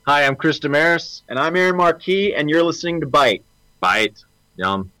Hi, I'm Chris Damaris. And I'm Aaron Marquis, and you're listening to Bite. Bite.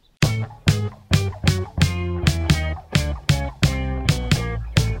 Yum.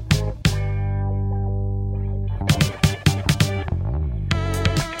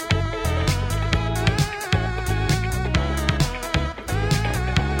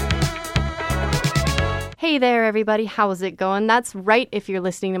 Hey there, everybody. How's it going? That's right, if you're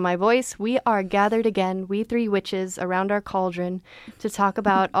listening to my voice. We are gathered again, we three witches, around our cauldron to talk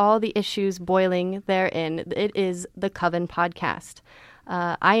about all the issues boiling therein. It is the Coven Podcast.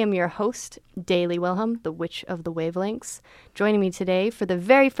 I am your host, Daly Wilhelm, the Witch of the Wavelengths. Joining me today for the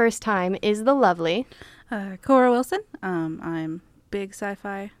very first time is the lovely... Cora Wilson. I'm big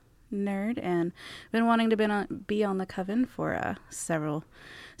sci-fi nerd and been wanting to be on the Coven for several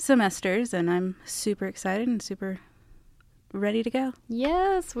semesters, and I'm super excited and super ready to go.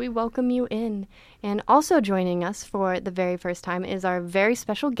 Yes, we welcome you in. And also joining us for the very first time is our very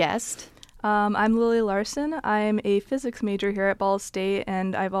special guest. I'm Lily Larson. I'm a physics major here at Ball State,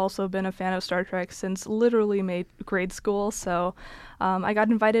 and I've also been a fan of Star Trek since literally grade school, so I got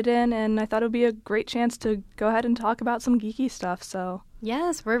invited in, and I thought it would be a great chance to go ahead and talk about some geeky stuff, so...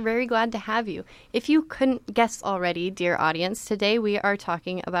 Yes, we're very glad to have you. If you couldn't guess already, dear audience, today we are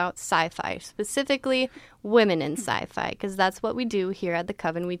talking about sci-fi, specifically women in sci-fi, because that's what we do here at the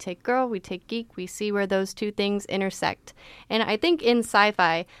Coven. We take girl, we take geek, we see where those two things intersect. And I think in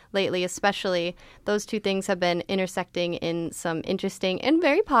sci-fi lately, especially, those two things have been intersecting in some interesting and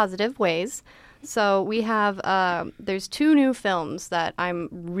very positive ways. So we have, there's two new films that I'm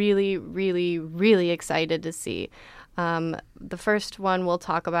really, really, really excited to see. The first one we'll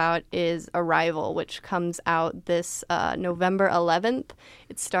talk about is Arrival, which comes out this November 11th.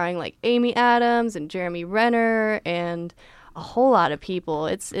 It's starring like Amy Adams and Jeremy Renner and a whole lot of people.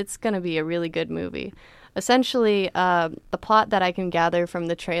 It's going to be a really good movie. Essentially, the plot that I can gather from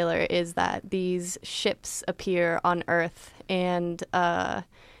the trailer is that these ships appear on Earth and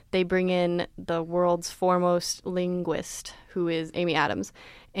they bring in the world's foremost linguist, who is Amy Adams,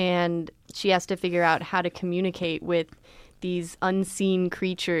 and she has to figure out how to communicate with these unseen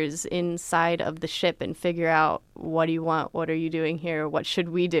creatures inside of the ship and figure out, what do you want? What are you doing here? What should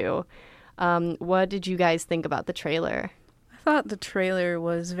we do? What did you guys think about the trailer? I thought the trailer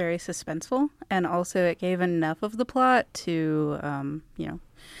was very suspenseful, and also it gave enough of the plot to,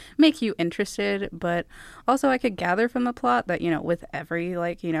 make you interested, but also I could gather from the plot that, with every,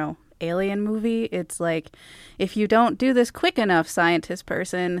 alien movie, it's like, if you don't do this quick enough, scientist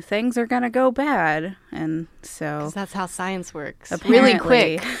person, things are gonna go bad. And so... Because that's how science works. Apparently. Really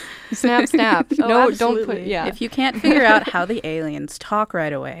quick. Snap, snap. Oh, no, absolutely. don't put... Yeah. If you can't figure out how the aliens talk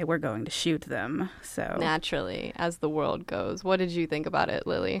right away, we're going to shoot them. So Naturally, as the world goes. What did you think about it,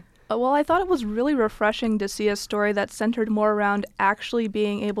 Lily? Well, I thought it was really refreshing to see a story that centered more around actually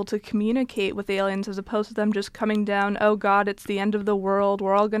being able to communicate with aliens as opposed to them just coming down, oh god, it's the end of the world,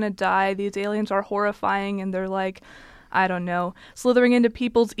 we're all gonna die, these aliens are horrifying, and they're like, I don't know, slithering into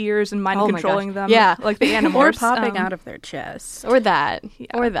people's ears and mind-controlling them. Yeah. Like the Animorphs. or popping out of their chests. Or that. Yeah.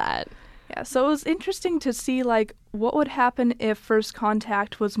 Or that. Yeah, so it was interesting to see, what would happen if First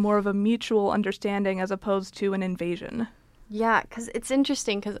Contact was more of a mutual understanding as opposed to an invasion. Yeah, because it's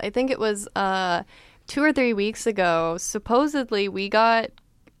interesting, because I think it was 2 or 3 weeks ago, supposedly we got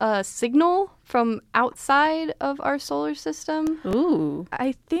a signal from outside of our solar system. Ooh.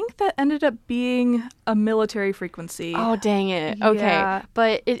 I think that ended up being a military frequency. Oh, dang it. Yeah. Okay.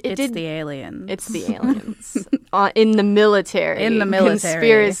 But it It's did... the aliens. It's the aliens. In the military. In the military.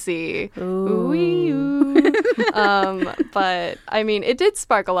 Conspiracy. Ooh. Ooh. But, I mean, it did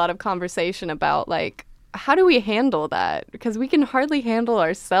spark a lot of conversation about, how do we handle that? Because we can hardly handle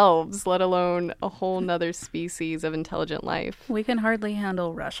ourselves, let alone a whole nother species of intelligent life. We can hardly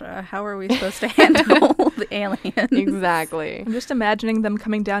handle Russia. How are we supposed to handle the aliens? Exactly. I'm just imagining them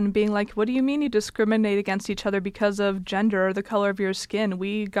coming down and being like, what do you mean you discriminate against each other because of gender or the color of your skin?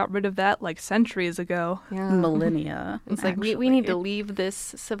 We got rid of that centuries ago. Yeah. Millennia. It's like we need to leave this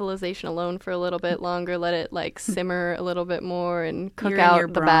civilization alone for a little bit longer, let it simmer a little bit more and cook You're in your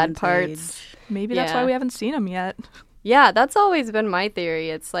out the bad Bronze parts. Age. Maybe that's why we haven't seen them yet. Yeah, that's always been my theory.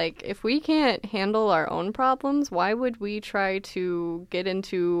 It's like, if we can't handle our own problems, why would we try to get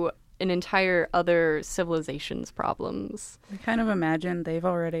into an entire other civilization's problems? I kind of imagine they've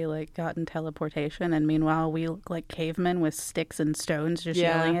already gotten teleportation, and meanwhile we look like cavemen with sticks and stones just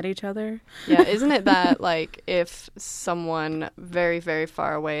yelling at each other. Yeah, isn't it that if someone very, very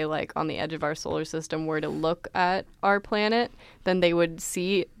far away, on the edge of our solar system, were to look at our planet, then they would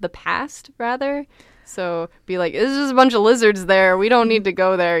see the past, rather? So be like, there's just a bunch of lizards there. We don't need to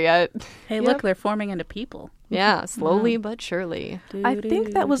go there yet. Hey, look, they're forming into people. Yeah, slowly but surely. I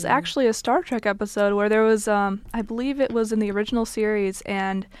think that was actually a Star Trek episode where there was, I believe it was in the original series,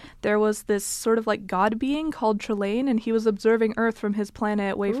 and there was this sort of like god being called Trelane, and he was observing Earth from his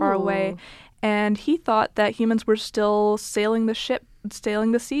planet way far away, and he thought that humans were still sailing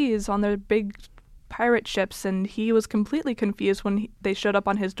the seas on their big pirate ships, and he was completely confused when they showed up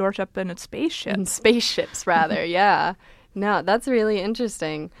on his doorstep in a spaceship. In spaceships, rather, yeah. No, that's really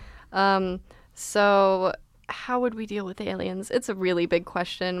interesting. So how would we deal with aliens? It's a really big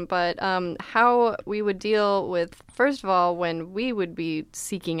question, but how we would deal with, first of all, when we would be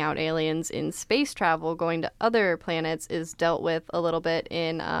seeking out aliens in space travel, going to other planets, is dealt with a little bit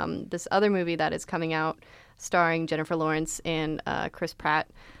in this other movie that is coming out starring Jennifer Lawrence and Chris Pratt,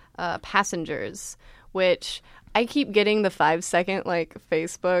 Passengers, which I keep getting the 5-second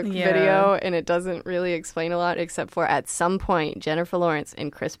Facebook video, and it doesn't really explain a lot except for at some point Jennifer Lawrence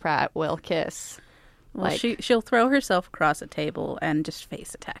and Chris Pratt will kiss. Well, she'll throw herself across a table and just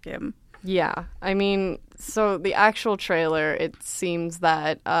face attack him. Yeah. I mean, so the actual trailer, it seems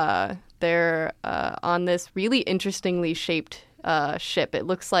that they're on this really interestingly shaped ship. It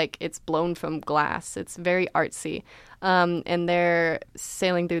looks like it's blown from glass. It's very artsy. And they're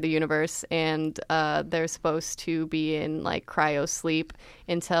sailing through the universe, and they're supposed to be in cryo sleep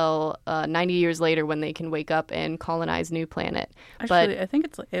until 90 years later when they can wake up and colonize new planet. Actually, I think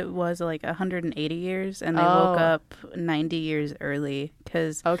it was 180 years, and they woke up 90 years early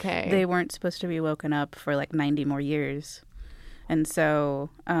because they weren't supposed to be woken up for 90 more years. And so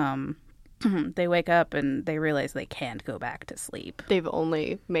they wake up and they realize they can't go back to sleep. They've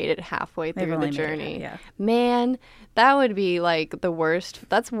only made it halfway through the journey. Man, that would be the worst.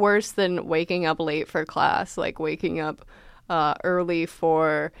 That's worse than waking up late for class, waking up early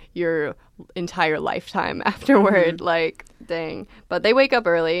for your entire lifetime afterward. Dang. But they wake up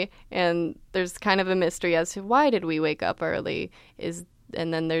early, and there's kind of a mystery as to why did we wake up early.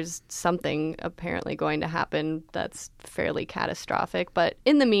 And then there's something apparently going to happen that's fairly catastrophic. But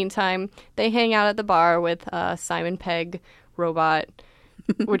in the meantime, they hang out at the bar with Simon Pegg, robot,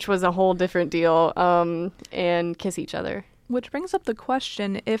 which was a whole different deal, and kiss each other. Which brings up the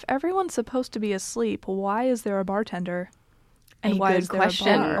question, if everyone's supposed to be asleep, why is there a bartender? And why is there a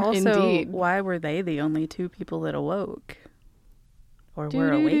bar? Also, Indeed. Why were they the only two people that awoke? Or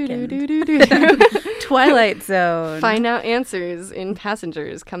were awakened? Twilight Zone. Find out answers in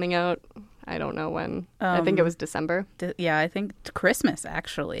Passengers, coming out, I don't know when. I think it was December. I think Christmas,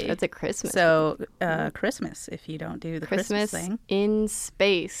 actually. It's a Christmas. So, Christmas, if you don't do the Christmas thing. In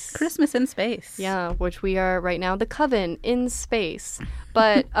space. Christmas in space. Yeah, which we are right now, the Coven in space.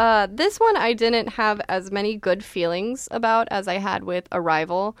 But this one I didn't have as many good feelings about as I had with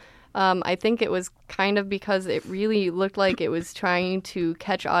Arrival. I think it was kind of because it really looked like it was trying to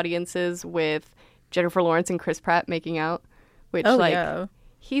catch audiences with Jennifer Lawrence and Chris Pratt making out, which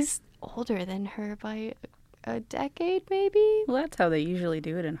he's older than her by a decade, maybe. Well, that's how they usually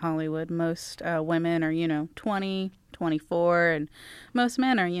do it in Hollywood. Most women are, 20, 24, and most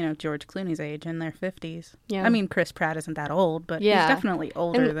men are, George Clooney's age in their 50s. Yeah. I mean, Chris Pratt isn't that old, but he's definitely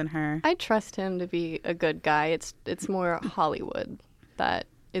older than her. I trust him to be a good guy. It's more Hollywood that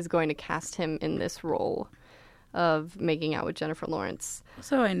is going to cast him in this role of making out with Jennifer Lawrence.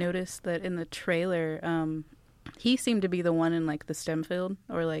 So I noticed that in the trailer, he seemed to be the one in the STEM field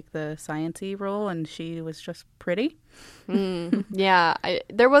or the science-y role, and she was just pretty. Yeah,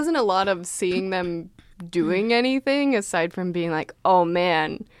 there wasn't a lot of seeing them doing anything aside from being oh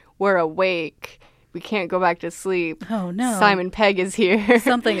man, we're awake. We can't go back to sleep. Oh, no. Simon Pegg is here.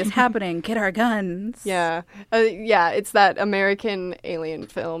 Something is happening. Get our guns. Yeah. It's that American alien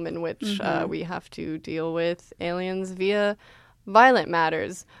film in which we have to deal with aliens via violent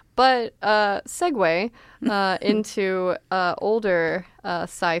matters. But segue into older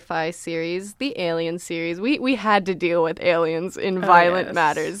sci-fi series, the Alien series. We had to deal with aliens in violent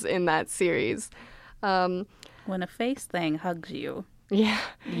matters in that series. When a face thing hugs you. Yeah.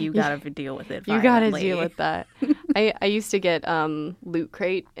 You gotta deal with it violently. You gotta deal with that. I used to get Loot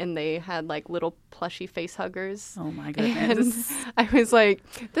Crate, and they had little plushy face huggers. Oh my goodness. And I was like,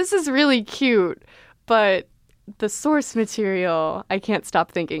 this is really cute, but the source material, I can't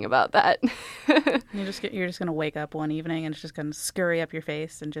stop thinking about that. You're just gonna wake up one evening and it's just gonna scurry up your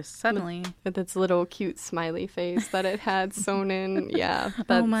face and just suddenly with its little cute smiley face that it had sewn in. Yeah.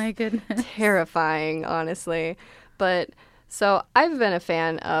 That's oh my goodness. Terrifying, honestly. But so I've been a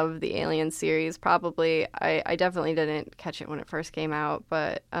fan of the Alien series. Probably, I definitely didn't catch it when it first came out,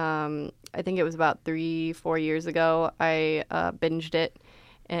 but I think it was about 3-4 years ago. I binged it,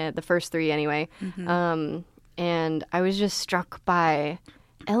 the first 3 anyway. And I was just struck by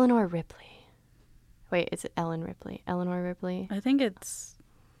Eleanor Ripley. Wait, is it Ellen Ripley? Eleanor Ripley? I think it's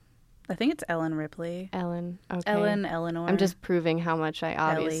Ellen Ripley. Ellen. Okay. Eleanor. I'm just proving how much I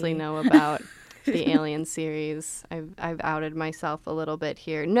obviously Ellie. know about the Alien series. I've outed myself a little bit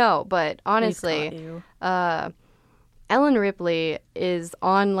here. No, but We've honestly, caught you. Ellen Ripley is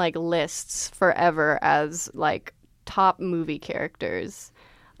on like lists forever as like top movie characters.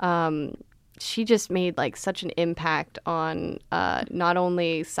 She just made like such an impact on not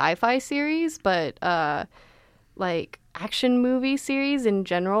only sci-fi series but like action movie series in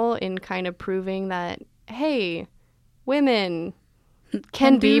general, in kind of proving that, hey, women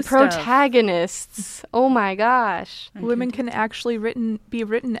can be do stuff. protagonists. Oh my gosh. Women can actually be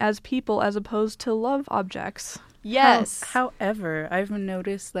written as people as opposed to love objects. Yes. However, I've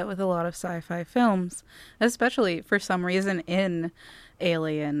noticed that with a lot of sci-fi films, especially for some reason in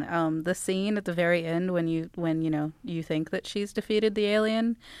Alien, the scene at the very end when you think that she's defeated the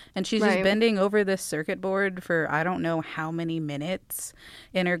alien and she's just Right. bending over this circuit board for I don't know how many minutes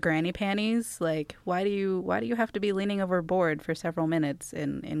in her granny panties. Like, why do you have to be leaning over a board for several minutes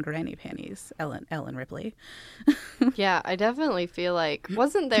in granny panties, Ellen Ripley? Yeah, I definitely feel like,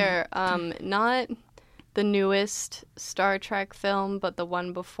 wasn't there not the newest Star Trek film, but the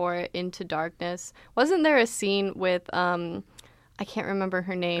one before it, Into Darkness? Wasn't there a scene with I can't remember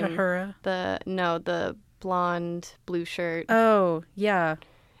her name. Uhura. The blonde blue shirt. Oh, yeah.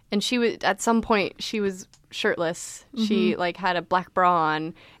 And she was, at some point she was shirtless. She like had a black bra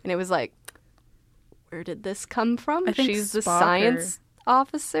on, and it was like, where did this come from? I think She's the Spock science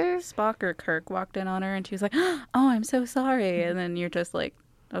officer. Spock or Kirk walked in on her and she was like, "Oh, I'm so sorry." And then you're just like,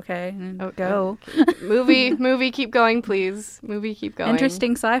 okay, and go. Movie, keep going, please. Movie, keep going.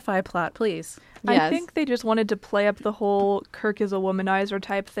 Interesting sci-fi plot, please. I Yes. think they just wanted to play up the whole Kirk is a womanizer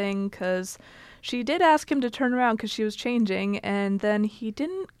type thing, because she did ask him to turn around because she was changing, and then he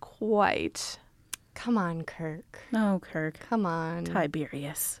didn't quite. Come on, Kirk. Oh, Kirk. Come on.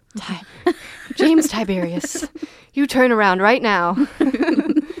 Tiberius. James Tiberius, you turn around right now.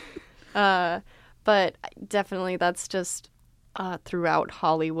 But definitely that's just throughout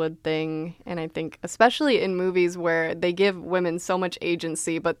Hollywood thing, and I think especially in movies where they give women so much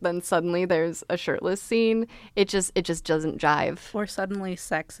agency, but then suddenly there's a shirtless scene, it just doesn't jive. Or suddenly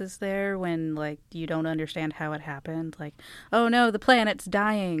sex is there when, like, you don't understand how it happened. Like, oh no, the planet's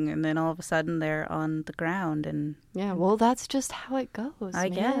dying, and then all of a sudden they're on the ground, and Yeah, well, that's just how it goes. I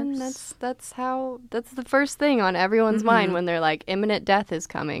man. guess. That's the first thing on everyone's mind when they're like, imminent death is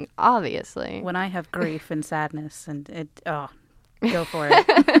coming. Obviously, when I have grief and sadness, and go for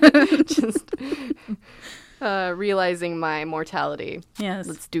it. just realizing my mortality. Yes.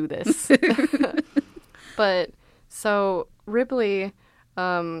 Let's do this. But so Ripley,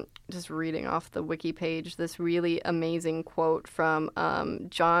 just reading off the wiki page, this really amazing quote from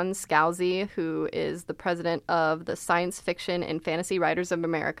John Scalzi, who is the president of the Science Fiction and Fantasy Writers of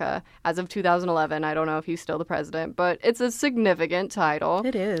America as of 2011. I don't know if he's still the president, but it's a significant title.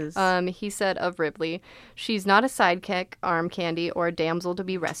 It is. He said of Ripley, she's not a sidekick, arm candy, or a damsel to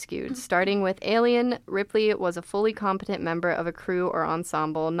be rescued. Starting with Alien, Ripley was a fully competent member of a crew or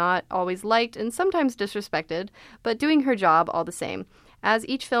ensemble, not always liked and sometimes disrespected, but doing her job all the same. As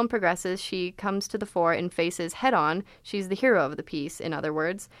each film progresses, she comes to the fore and faces head-on. She's the hero of the piece, in other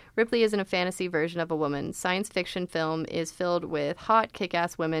words. Ripley isn't a fantasy version of a woman. Science fiction film is filled with hot,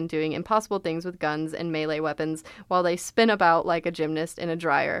 kick-ass women doing impossible things with guns and melee weapons while they spin about like a gymnast in a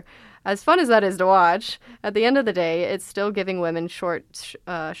dryer. As fun as that is to watch, at the end of the day, it's still giving women short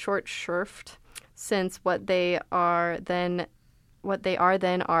shrift, since what they are then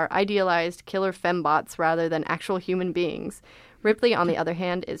are idealized killer fembots rather than actual human beings. Ripley, on the other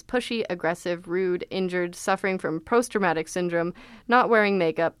hand, is pushy, aggressive, rude, injured, suffering from post-traumatic syndrome, not wearing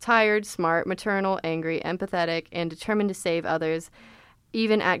makeup, tired, smart, maternal, angry, empathetic, and determined to save others,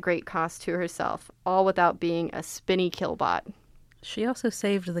 even at great cost to herself, all without being a spinny killbot. She also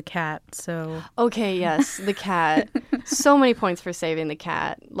saved the cat, so Okay, yes, the cat. So many points for saving the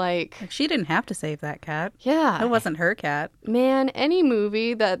cat. Like, she didn't have to save that cat. yeah. It wasn't her cat. Man, any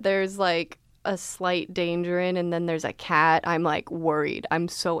movie that there's like a slight danger in and then there's a cat, I'm like worried. I'm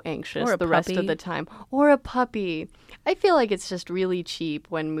so anxious Or a the rest of puppy. the time. Or a puppy. I feel like it's just really cheap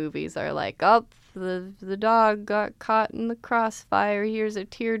when movies are like, oh, the dog got caught in the crossfire. Here's a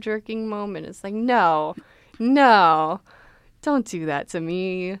tear-jerking moment. It's like, no, don't do that to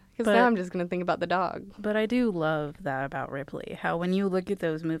me. Because But- now I'm just going to think about the dog. But I do love that about Ripley. How when you look at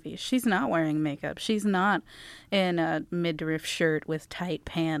those movies, she's not wearing makeup. She's not in a midriff shirt with tight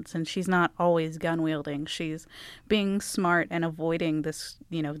pants, and she's not always gun wielding. She's being smart and avoiding this,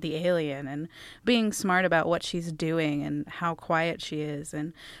 the alien, and being smart about what she's doing and how quiet she is.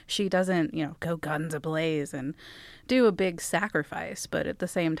 And she doesn't, go guns ablaze and do a big sacrifice. But at the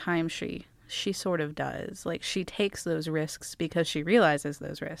same time, she sort of does. Like, she takes those risks because she realizes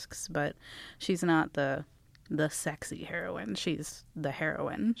those risks, but she's not the sexy heroine. She's the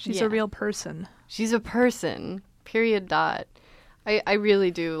heroine. She's Yeah. a real person. She's a person, period, dot. I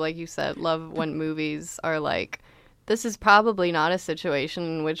really do, like you said, love when movies are like, this is probably not a situation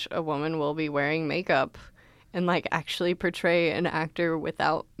in which a woman will be wearing makeup, and like actually portray an actor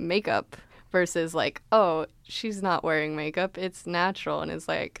without makeup versus like, oh, she's not wearing makeup, it's natural. And it's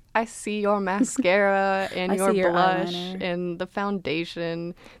like, I see your mascara and I your see your blush eyeliner. and the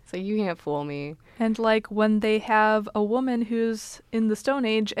foundation, so you can't fool me. And like when they have a woman who's in the Stone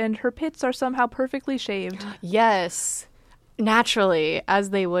Age and her pits are somehow perfectly shaved. Yes, naturally, as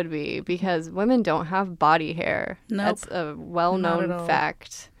they would be, because women don't have body hair. Nope. That's a Not at well-known all.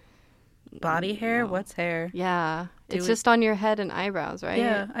 fact. Body hair? What's hair? Yeah, Do it's we- just on your head and eyebrows, right?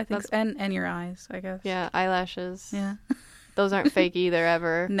 Yeah, I think That's- so. And your eyes, I guess. Yeah, eyelashes. Yeah. Those aren't fake either,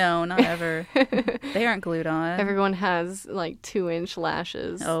 ever. No, not ever. They aren't glued on. Everyone has like 2-inch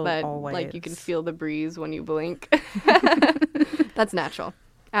lashes Oh, that like you can always. feel the breeze when you blink. That's natural.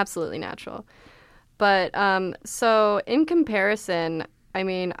 Absolutely natural. But so in comparison, I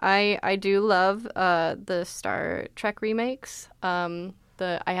mean, I do love the Star Trek remakes.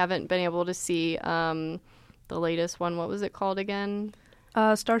 I haven't been able to see the latest one. What was it called again?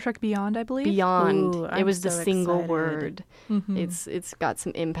 Star Trek Beyond, I believe. Beyond. Ooh, It I'm was the so single excited. word. Mhm. It's got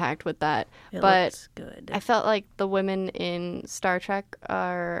some impact with that. It but looks good. I felt like the women in Star Trek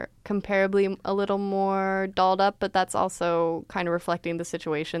are comparably a little more dolled up, but that's also kind of reflecting the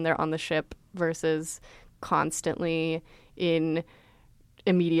situation. They're on the ship versus constantly in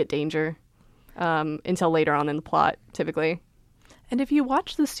immediate danger until later on in the plot, typically. And if you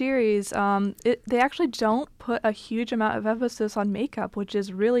watch the series, they actually don't put a huge amount of emphasis on makeup, which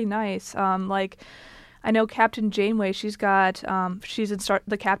is really nice. Like, I know Captain Janeway, she's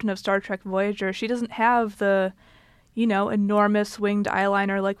the captain of Star Trek Voyager. She doesn't have the, enormous winged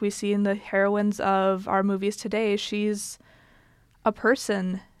eyeliner like we see in the heroines of our movies today. She's a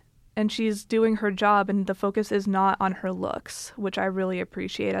person, and she's doing her job, and the focus is not on her looks, which I really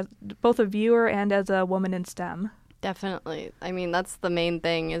appreciate as both a viewer and as a woman in STEM. Definitely. I mean, that's the main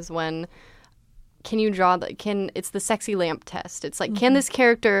thing is when it's the sexy lamp test. It's like, can this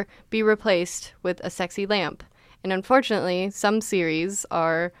character be replaced with a sexy lamp? And unfortunately, some series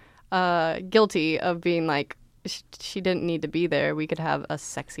are guilty of being like, she didn't need to be there. We could have a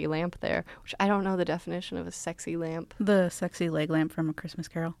sexy lamp there, which I don't know the definition of a sexy lamp. The sexy leg lamp from A Christmas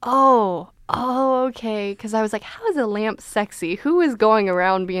Carol. Oh, okay. Because I was like, how is a lamp sexy? Who is going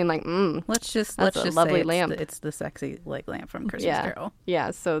around being like, Let's just That's a say lovely lamp. It's the sexy leg lamp from Christmas yeah. Carol. Yeah,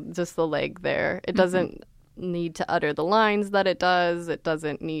 so just the leg there. It doesn't need to utter the lines that it does. It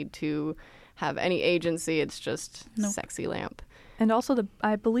doesn't need to have any agency. It's just Nope. sexy lamp. And also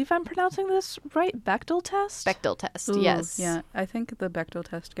I believe I'm pronouncing this right, Bechdel test? Bechdel test, Ooh, yes. Yeah, I think the Bechdel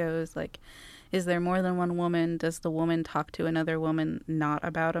test goes like, is there more than one woman? Does the woman talk to another woman not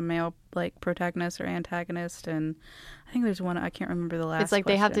about a male like protagonist or antagonist? And I think there's one, I can't remember the last It's like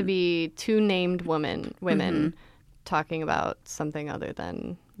they have to question. be two named women talking about something other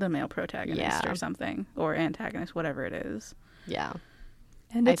than, the male protagonist Yeah. or something, or antagonist, whatever it is. yeah.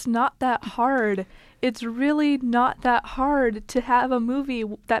 And it's not that hard. It's really not that hard to have a movie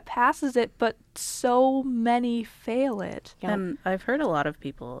that passes it, but so many fail it. Yeah. And I've heard a lot of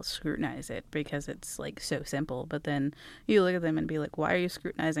people scrutinize it because it's like so simple, but then you look at them and be like, why are you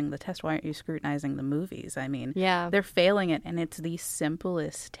scrutinizing the test? Why aren't you scrutinizing the movies? I mean, Yeah. they're failing it, and it's the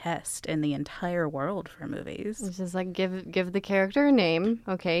simplest test in the entire world for movies. It's just like give the character a name,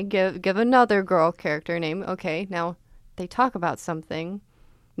 okay? Give another girl character a name, okay? Now they talk about something.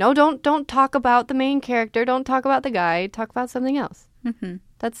 No, don't talk about the main character. Don't talk about the guy. Talk about something else. Mm-hmm.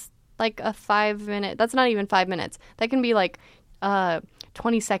 That's like a 5-minute. That's not even 5 minutes. That can be like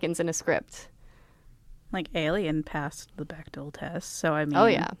 20 seconds in a script. Like Alien passed the Bechdel test, so I mean, Oh,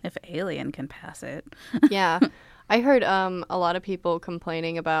 yeah. if Alien can pass it, Yeah, I heard a lot of people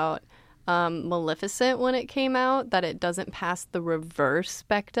complaining about Maleficent when it came out, that it doesn't pass the reverse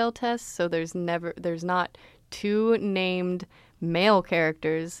Bechdel test. So there's not two named male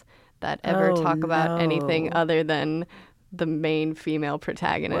characters that ever Oh, talk about anything no. other than the main female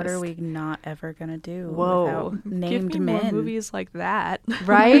protagonist. What are we not ever gonna do Whoa. without named Give me men? more movies like that.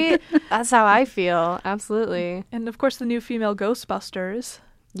 Right? That's how I feel. Absolutely. And of course, the new female Ghostbusters.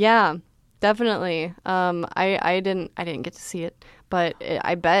 Yeah, definitely. I didn't get to see it, but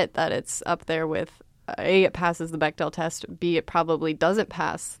I bet that it's up there with A, it passes the Bechdel test. B, it probably doesn't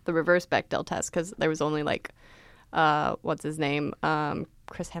pass the reverse Bechdel test because there was only like, what's his name,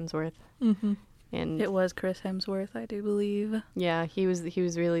 Chris Hemsworth, Mm-hmm. and It was Chris Hemsworth, I do believe. yeah, he was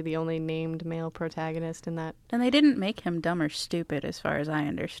really the only named male protagonist in that. And they didn't make him dumb or stupid, as far as I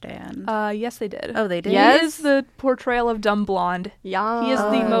understand. Yes, they did. Oh, they did? Yes? He is the portrayal of dumb blonde. Yeah, He is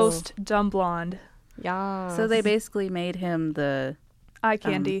the Oh. most dumb blonde. Yeah. So they basically made him the Eye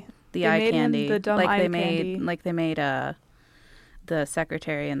candy. the They eye made him candy, the dumb like eye they candy. made the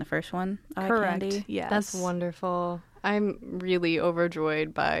secretary in the first one. Eye Correct. candy. Yes. That's wonderful. I'm really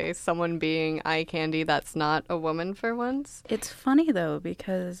overjoyed by someone being eye candy that's not a woman for once. It's funny though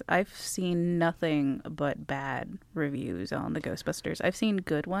because I've seen nothing but bad reviews on the Ghostbusters. I've seen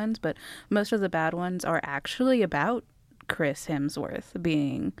good ones, but most of the bad ones are actually about Chris Hemsworth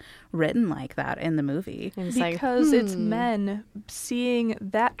being written like that in the movie. And it's like, Because it's men seeing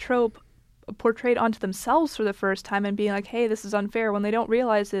that trope portrayed onto themselves for the first time and being like, hey, this is unfair, when they don't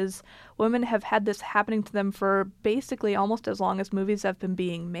realize is women have had this happening to them for basically almost as long as movies have been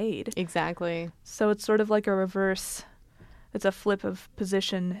being made. exactly. So it's sort of like a reverse, it's a flip of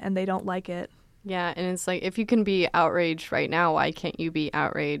position, and they don't like it. Yeah, and it's like, if you can be outraged right now, why can't you be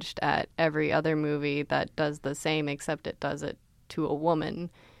outraged at every other movie that does the same, except it does it to a woman?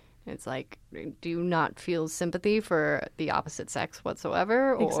 It's like, do you not feel sympathy for the opposite sex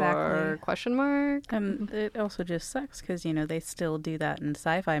whatsoever? Or Exactly. question mark? And it also just sucks because, they still do that in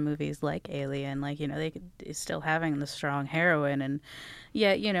sci-fi movies like Alien. Like, it's still having the strong heroine. And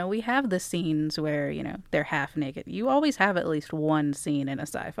yet, we have the scenes where, they're half naked. You always have at least one scene in a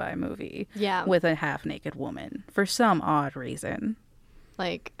sci-fi movie Yeah. with a half naked woman for some odd reason.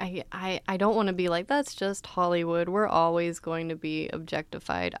 Like, I don't want to be like, that's just Hollywood. We're always going to be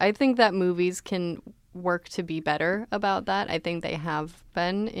objectified. I think that movies can work to be better about that. I think they have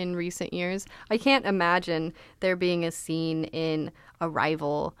been in recent years. I can't imagine there being a scene in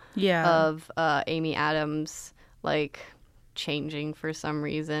Arrival Yeah. of Amy Adams, like, changing for some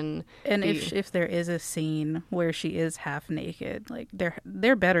reason. And Do if there is a scene where she is half naked, like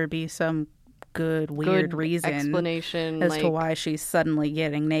there better be some good weird reason explanation as like, to why she's suddenly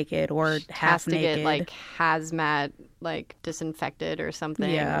getting naked or has half to naked. get like hazmat like disinfected or something.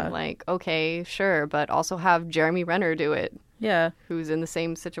 Yeah. Like, okay, sure, but also have Jeremy Renner do it, yeah. who's in the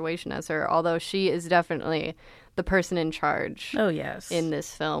same situation as her, although she is definitely the person in charge Oh yes. in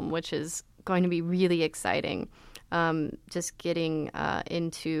this film, which is going to be really exciting. Just getting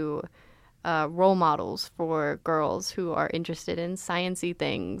into role models for girls who are interested in science-y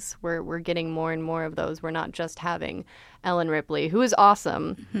things. We're getting more and more of those. We're not just having Ellen Ripley, who is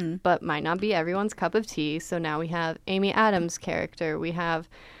awesome, but might not be everyone's cup of tea. So now we have Amy Adams' character. We have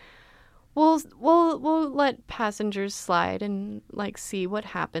we'll let passengers slide and like see what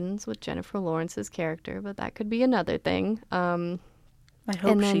happens with Jennifer Lawrence's character, but that could be another thing. I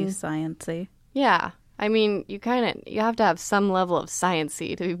hope and then- she's sciencey. Yeah. I mean, you have to have some level of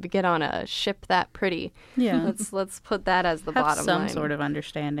science-y to get on a ship that pretty. Yeah. Let's put that as the Have bottom some line. sort of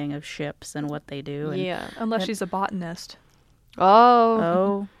understanding of ships and what they do. And, Yeah. Unless she's a botanist. Oh,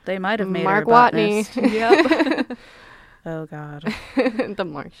 Oh, they might have made Mark her a Watney. botanist. Yep. Oh God. The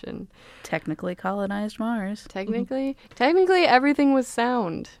Martian. Technically colonized Mars. Technically, everything was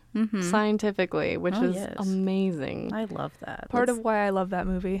sound scientifically, which Oh, is yes. amazing. I love that. Part of why I love that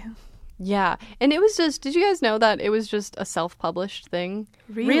movie. Yeah, and it was just. Did you guys know that it was just a self-published thing?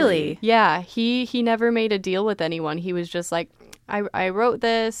 Really? Yeah, he never made a deal with anyone. He was just like, I wrote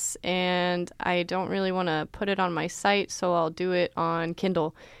this and I don't really want to put it on my site, so I'll do it on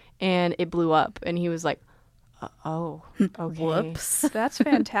Kindle. And it blew up. And he was like, oh, okay. Whoops. That's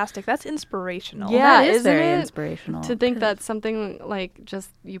fantastic. That's inspirational. Yeah, that is isn't very it? inspirational. To think that something like just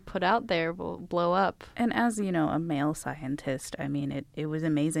you put out there will blow up. And as, a male scientist, I mean, it was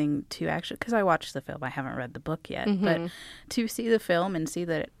amazing to actually, because I watched the film, I haven't read the book yet, but to see the film and see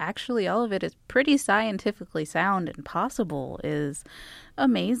that actually all of it is pretty scientifically sound and possible is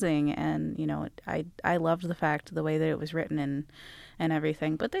amazing, and I loved the fact the way that it was written and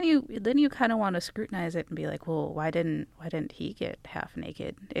everything. But then you kind of want to scrutinize it and be like, well, why didn't he get half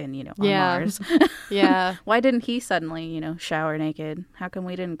naked on Mars? Yeah. Why didn't he suddenly shower naked? How come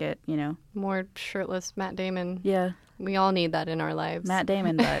we didn't get More shirtless Matt Damon. yeah, We all need that in our lives. Matt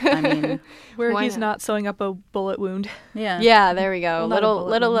Damon? But I mean, Where Why he's not sewing up a bullet wound. yeah, Yeah, there we go. Well, not a bullet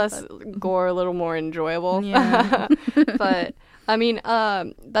little wound, less gore, a little more enjoyable. Yeah. But I mean,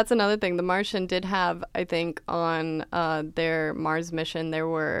 that's another thing. The Martian did have, I think, on their Mars mission, there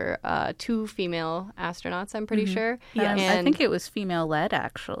were 2 female astronauts. I'm pretty sure. Yes. I And- think it was female led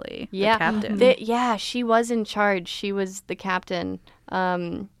actually. Yeah, the captain. yeah, she was in charge. She was the captain.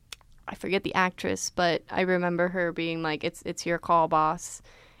 I forget the actress, but I remember her being like, "It's your call, boss,"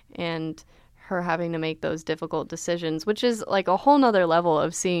 and her having to make those difficult decisions, which is like a whole nother level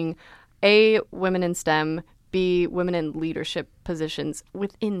of seeing A, women in STEM, B, women in leadership positions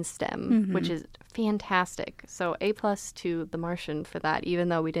within STEM, which is fantastic. So A+ to The Martian for that, even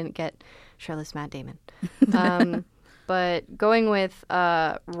though we didn't get shirtless Matt Damon. But going with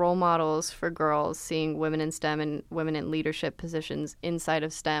role models for girls, seeing women in STEM and women in leadership positions inside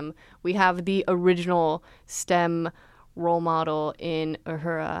of STEM, we have the original STEM role model in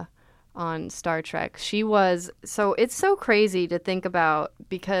Uhura on Star Trek. She was, so it's so crazy to think about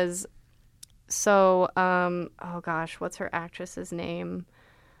because, oh gosh, what's her actress's name?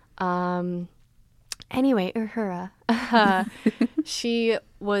 Anyway, Uhura. She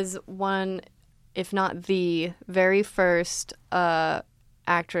was one, if not the very first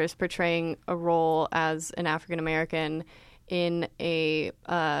actress portraying a role as an African American in a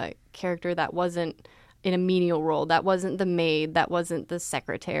character that wasn't in a menial role, that wasn't the maid, that wasn't the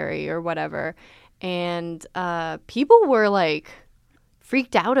secretary or whatever. And people were like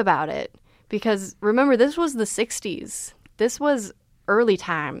freaked out about it because remember, this was the 60s. This was early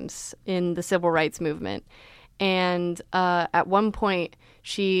times in the civil rights movement. And at one point,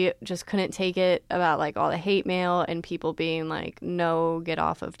 she just couldn't take it about like all the hate mail and people being like, no, get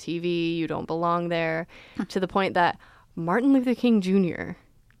off of TV, you don't belong there, to the point that Martin Luther King Jr.,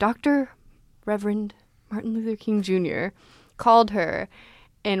 Dr. Reverend Martin Luther King Jr., called her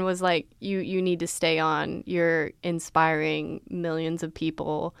and was like, you need to stay on. You're inspiring millions of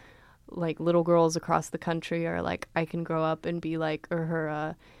people. Like little girls across the country are like, I can grow up and be like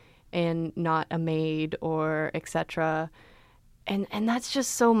Uhura and not a maid or etc. And that's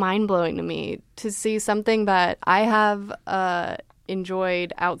just so mind-blowing to me to see something that I have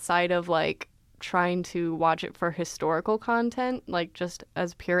enjoyed outside of like trying to watch it for historical content, like just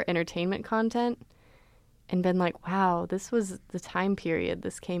as pure entertainment content, and been like, wow, this was the time period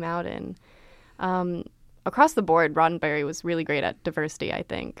this came out in. Across the board, Roddenberry was really great at diversity, I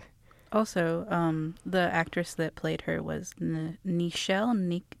think. Also, the actress that played her was Nichelle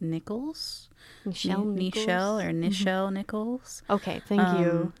Nichols. Nichelle Nichols. Okay, thank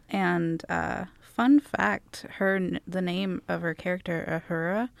you. And fun fact, the name of her character,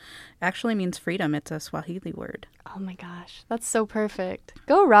 Uhura, actually means freedom. It's a Swahili word. Oh my gosh, that's so perfect.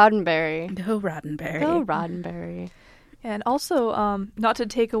 Go Roddenberry. Go Roddenberry. Go Roddenberry. And also, not to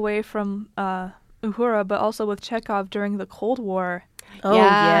take away from Uhura, but also with Chekhov during the Cold War. Oh,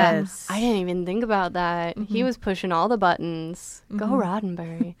 Yeah. yes. I didn't even think about that. He was pushing all the buttons. Go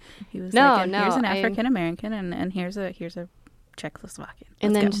Roddenberry. He was No, like, here's an I- African American and here's a Czechoslovakian.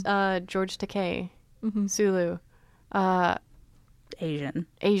 And Let's then go. George Takei, Sulu, Asian.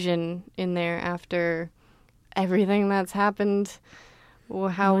 Asian in there after everything that's happened,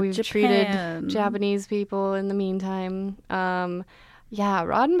 how With we've Japan. treated Japanese people in the meantime. Yeah,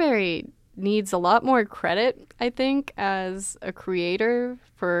 Roddenberry needs a lot more credit, I think, as a creator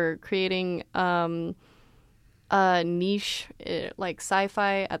for creating a niche, like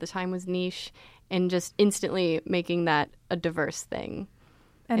sci-fi at the time was niche, and just instantly making that a diverse thing.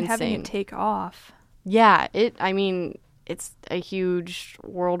 And having Insane. it take off. Yeah, it's a huge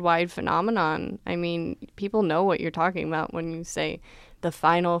worldwide phenomenon. I mean, people know what you're talking about when you say the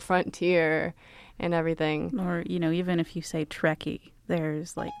final frontier and everything. Or, even if you say Trekkie,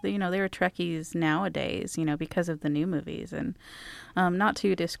 there's like, there are Trekkies nowadays, because of the new movies. And not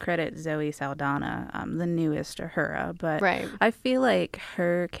to discredit Zoe Saldana, the newest Uhura, but Right. I feel like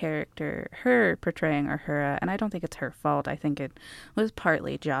her character, her portraying Uhura, and I don't think it's her fault. I think it was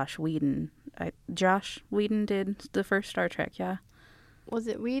partly Josh Whedon. Josh Whedon did the first Star Trek, yeah? Was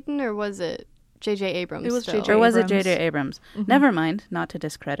it Whedon or was it J.J. Abrams. It was still. J.J. Or was it Abrams. J.J. Abrams? Mhm. Never mind, not to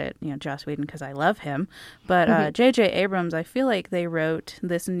discredit, Joss Whedon because I love him, but J.J. Abrams, I feel like they wrote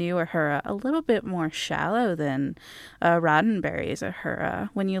this new Uhura a little bit more shallow than Roddenberry's Uhura.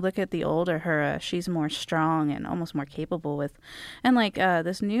 When you look at the old Uhura, she's more strong and almost more capable with, and like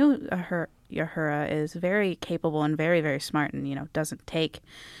this new Uhura is very capable and very, very smart and, doesn't take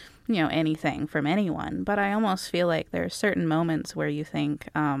anything from anyone. But I almost feel like there are certain moments where you think,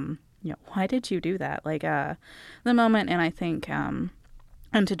 why did you do that? Like the moment, and I think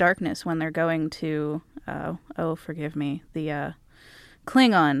Into Darkness when they're going to, forgive me, the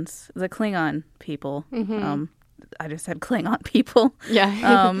Klingon people. I just said Klingon people.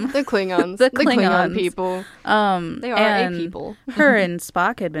 Yeah, the Klingons. The Klingon Klingons. people. They are and a people. Her and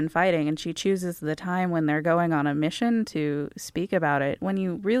Spock had been fighting, and she chooses the time when they're going on a mission to speak about it. When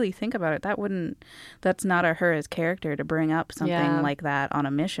you really think about it, that's not Uhura's character to bring up something like that on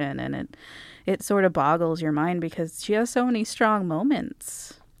a mission, and it sort of boggles your mind because she has so many strong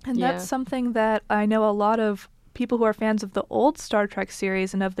moments. And that's something that I know a lot of people who are fans of the old Star Trek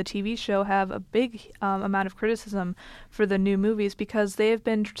series and of the TV show have a big amount of criticism for the new movies because they have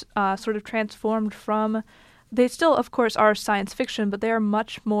been sort of transformed from. They still, of course, are science fiction, but they are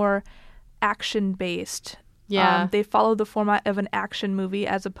much more action-based. Yeah. They follow the format of an action movie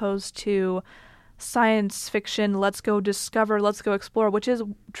as opposed to science fiction, let's go discover, let's go explore, which is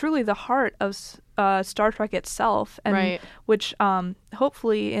truly the heart of Star Trek itself, and which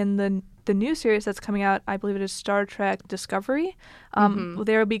hopefully in the new series that's coming out, I believe it is Star Trek Discovery,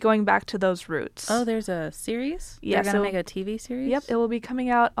 they'll be going back to those roots. Oh, there's a series? Yes. They're going to make a TV series? Yep, it will be coming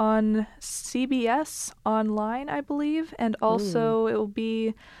out on CBS Online, I believe, and also it will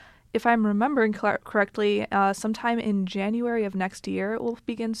be, if I'm remembering correctly, sometime in January of next year it will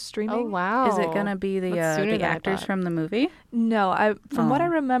begin streaming. Oh, wow. Is it going to be the actors from the movie? No, from what I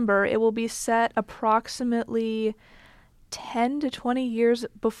remember, it will be set approximately 10 to 20 years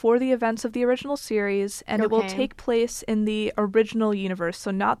before the events of the original series, and it will take place in the original universe.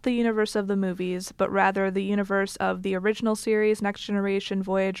 So not the universe of the movies, but rather the universe of the original series, Next Generation,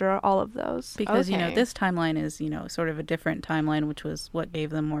 Voyager, all of those. Because, this timeline is, sort of a different timeline, which was what gave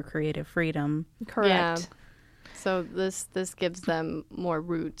them more creative freedom. Correct. Yeah. So this gives them more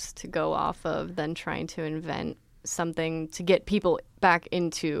roots to go off of than trying to invent something to get people back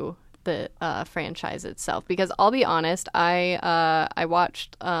into the franchise itself, because I'll be honest, I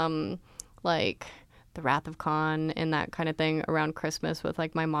watched like The Wrath of Khan and that kind of thing around Christmas with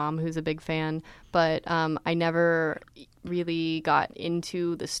like my mom, who's a big fan, but I never really got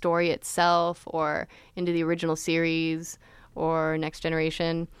into the story itself or into the original series or Next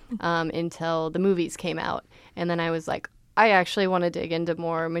Generation until the movies came out, and then I was like, I actually want to dig into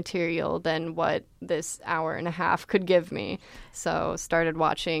more material than what this hour and a half could give me. So started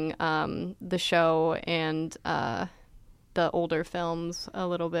watching the show and the older films a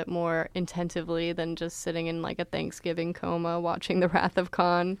little bit more intentively than just sitting in like a Thanksgiving coma watching The Wrath of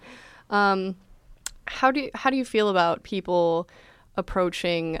Khan. How do you feel about people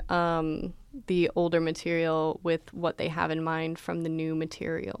approaching the older material with what they have in mind from the new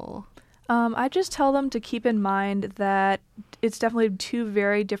material? I just tell them to keep in mind that it's definitely two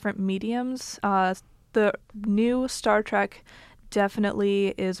very different mediums. The new Star Trek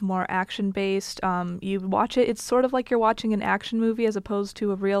definitely is more action-based. You watch it, it's sort of like you're watching an action movie as opposed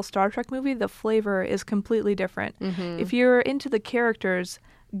to a real Star Trek movie. The flavor is completely different. If you're into the characters,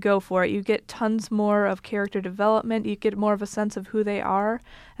 go for it. You get tons more of character development. You get more of a sense of who they are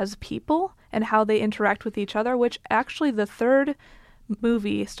as people and how they interact with each other, which actually the third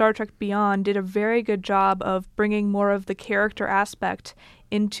movie, Star Trek Beyond, did a very good job of bringing more of the character aspect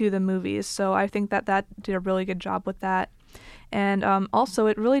into the movies. So I think that did a really good job with that. And also,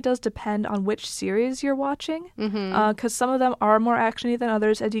 it really does depend on which series you're watching, because some of them are more actiony than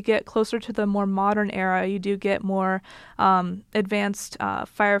others. As you get closer to the more modern era, you do get more advanced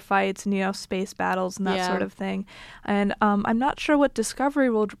firefights and space battles and that sort of thing. And I'm not sure what Discovery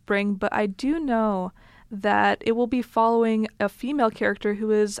will bring, but I do know that it will be following a female character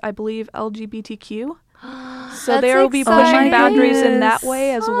who is, I believe, LGBTQ. So they will be pushing boundaries in that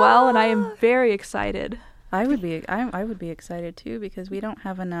way as well, and I am very excited. I would be excited too, because we don't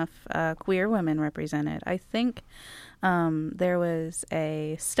have enough queer women represented. I think there was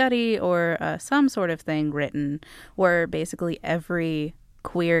a study or some sort of thing written where basically every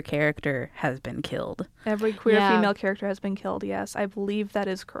queer character has been killed. Every queer female character has been killed, yes. I believe that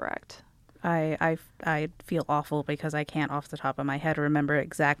is correct. I feel awful because I can't off the top of my head remember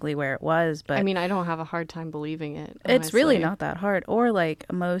exactly where it was, but I mean, I don't have a hard time believing it. It's really not that hard. Or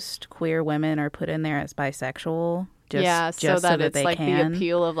like most queer women are put in there as bisexual so that it's they like can. the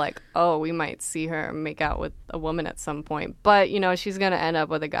appeal of like, oh, we might see her make out with a woman at some point, but she's gonna end up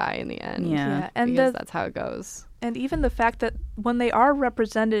with a guy in the end. Yeah. And because that's how it goes. And even the fact that when they are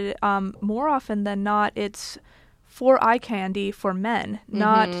represented, more often than not, it's for eye candy for men,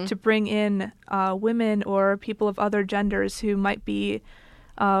 not to bring in women or people of other genders who might be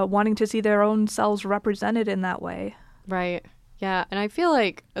wanting to see their own selves represented in that way. Right. Yeah. And I feel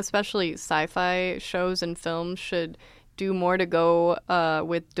like especially sci-fi shows and films should do more to go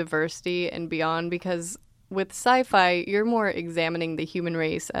with diversity and beyond, because with sci-fi, you're more examining the human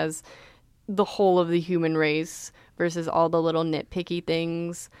race as the whole of the human race versus all the little nitpicky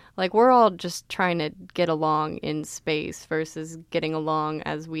things. Like, we're all just trying to get along in space versus getting along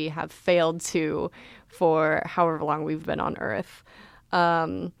as we have failed to for however long we've been on Earth.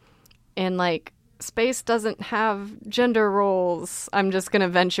 And like, space doesn't have gender roles, I'm just going to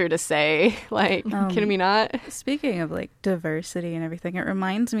venture to say. Like, can we not? Speaking of like diversity and everything, it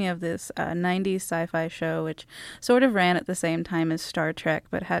reminds me of this 90s sci-fi show, which sort of ran at the same time as Star Trek,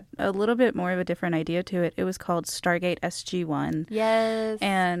 but had a little bit more of a different idea to it. It was called Stargate SG-1. Yes.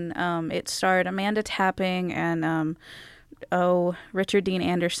 And it starred Amanda Tapping and Richard Dean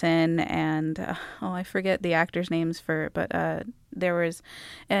Anderson and I forget the actors' names but there was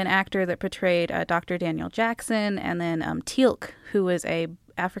an actor that portrayed Dr. Daniel Jackson, and then Teal'c, who was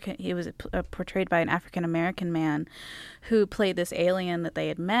portrayed by an African American man who played this alien that they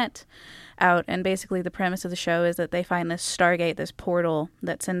had met out. And basically the premise of the show is that they find this Stargate, this portal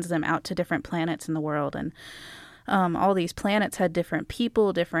that sends them out to different planets in the world, and all these planets had different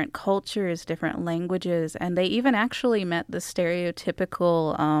people, different cultures, different languages, and they even actually met the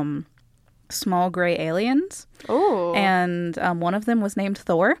stereotypical small gray aliens. Oh. And one of them was named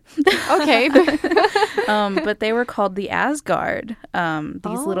Thor. Okay. But they were called the Asgard,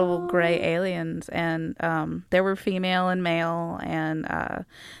 these little gray aliens. And they were female and male, and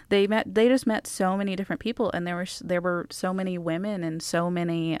they just met so many different people, and there were so many women and so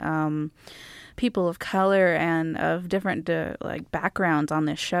many people of color and of different backgrounds on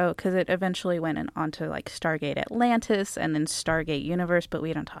this show, because it eventually went on to like Stargate Atlantis and then Stargate Universe, but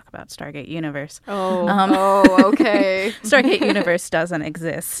we don't talk about Stargate Universe. Okay. Stargate Universe doesn't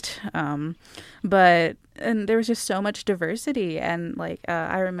exist. And there was just so much diversity, and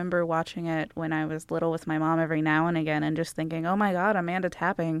I remember watching it when I was little with my mom every now and again, and just thinking, oh my God, Amanda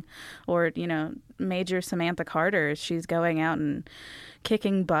Tapping, or Major Samantha Carter, she's going out and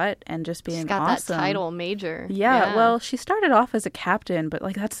kicking butt and just being She's got awesome. that title, Major. Yeah, well, she started off as a captain, but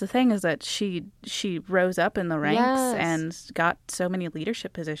that's the thing, is that she rose up in the ranks and got so many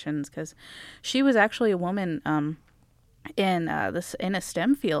leadership positions, because she was actually a woman in a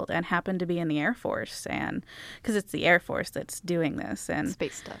STEM field and happened to be in the Air Force, and because it's the Air Force that's doing this and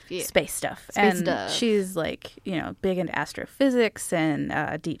space stuff. She's big into astrophysics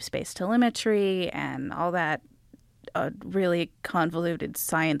and deep space telemetry and all that really convoluted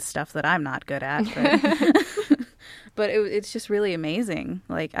science stuff that I'm not good at, but it's just really amazing.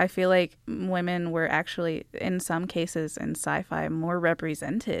 I feel like women were actually, in some cases in sci-fi, more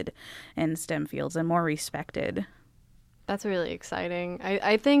represented in STEM fields and more respected. That's really exciting.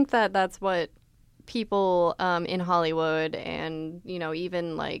 I think that's what people in Hollywood and,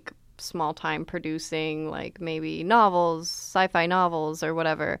 even small time producing, maybe novels, sci-fi novels or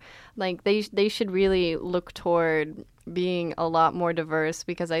whatever, they should really look toward being a lot more diverse,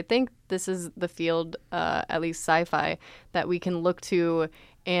 because I think this is the field, at least sci-fi, that we can look to,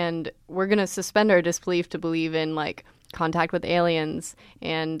 and we're going to suspend our disbelief to believe in contact with aliens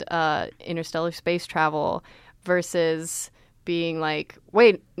and interstellar space travel, versus being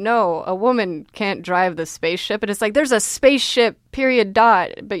wait, no, a woman can't drive the spaceship. And it's there's a spaceship, period, dot,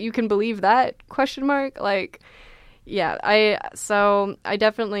 but you can believe that, question mark? Yeah, I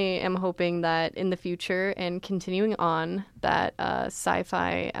definitely am hoping that in the future and continuing on that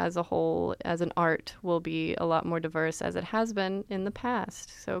sci-fi as a whole, as an art, will be a lot more diverse as it has been in the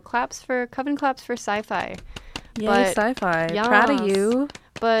past. So Coven claps for sci-fi. Yay, sci-fi. Yes. Proud of you.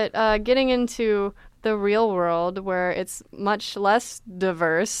 But getting into the real world, where it's much less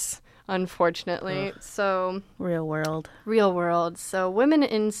diverse, unfortunately. So real world. So women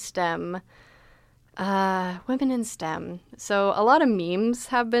in STEM. So a lot of memes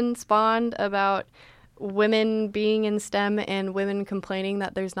have been spawned about women being in STEM and women complaining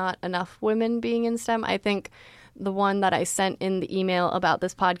that there's not enough women being in STEM. I think the one that I sent in the email about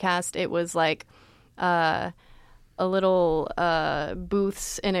this podcast, it was a little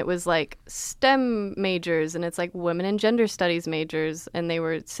booths, and it was STEM majors, and it's women and gender studies majors, and they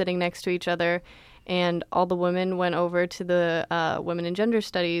were sitting next to each other, and all the women went over to the women and gender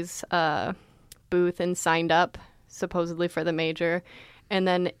studies booth and signed up supposedly for the major. And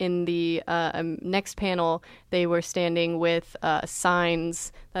then in the next panel, they were standing with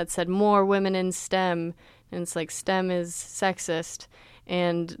signs that said more women in STEM. And it's like, STEM is sexist.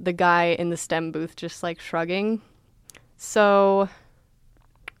 And the guy in the STEM booth just like shrugging. So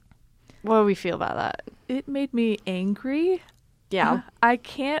what do we feel about that? It made me angry. Yeah. I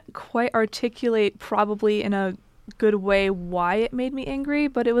can't quite articulate probably in a good way why it made me angry,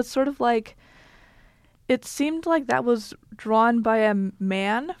 but it was sort of like, it seemed like that was drawn by a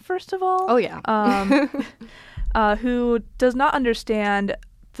man, first of all. Oh, yeah. Who does not understand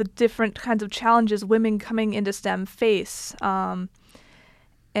the different kinds of challenges women coming into STEM face.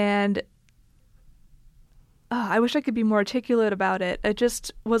 And I wish I could be more articulate about it. It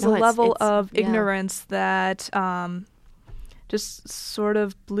just was a level of ignorance that just sort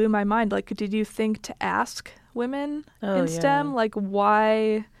of blew my mind. Like, did you think to ask women in STEM, like,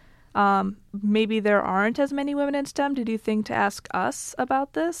 why maybe there aren't as many women in STEM? Did you think to ask us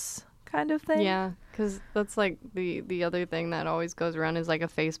about this kind of thing? Yeah, because that's like the other thing that always goes around is like a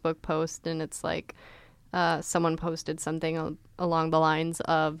Facebook post, and it's like someone posted something along the lines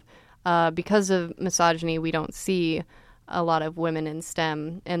of, because of misogyny, we don't see a lot of women in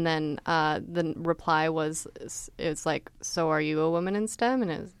STEM. And then the reply was, it's like, so are you a woman in STEM?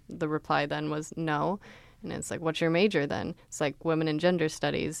 And the reply then was no. And it's like, what's your major then? It's like women and gender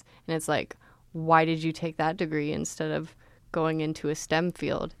studies. And it's like, why did you take that degree instead of going into a STEM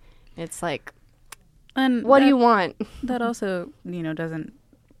field? It's like, and what do you want? That also, doesn't,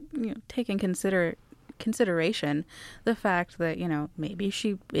 take in consideration the fact that, maybe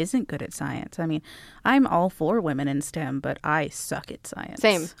she isn't good at science. I mean, I'm all for women in STEM, but I suck at science.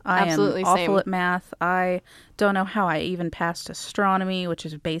 Same. Absolutely I am awful same. at math. I don't know how I even passed astronomy, which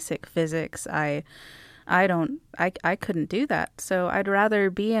is basic physics. I couldn't do that. So I'd rather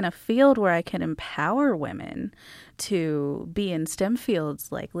be in a field where I can empower women to be in STEM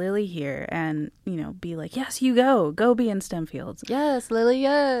fields like Lily here and, be like, yes, you go be in STEM fields. Yes, Lily,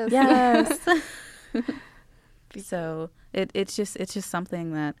 yes. Yes. So it's just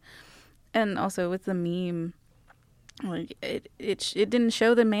something that, and also with the meme, like it didn't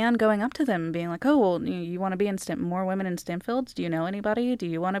show the man going up to them and being like, oh, well, you want to be in STEM, more women in STEM fields? Do you know anybody? Do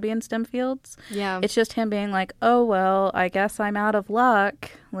you want to be in STEM fields? Yeah. It's just him being like, oh, well, I guess I'm out of luck.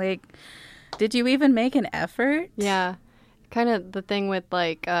 Like, did you even make an effort? Yeah. Kind of the thing with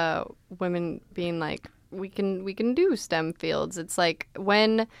like women being like, we can do STEM fields. It's like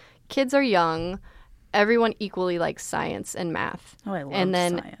when kids are young, everyone equally likes science and math. Oh, I love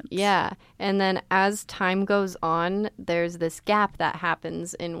science. Yeah. And then as time goes on, there's this gap that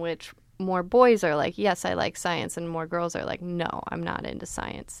happens in which more boys are like, yes, I like science, and more girls are like, no, I'm not into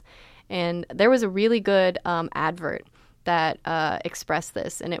science. And there was a really good advert that expressed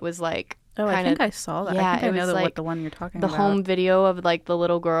this, and it was like, oh, I think I saw that. Yeah, I think I know like what the one you're talking the about. home video of like the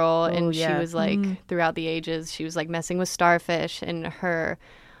little girl, and yeah. she was like, throughout the ages, she was like messing with starfish, and her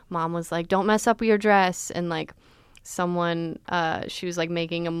mom was like, don't mess up with your dress. And like someone, she was like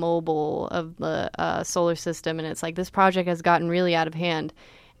making a mobile of the solar system, and it's like, this project has gotten really out of hand.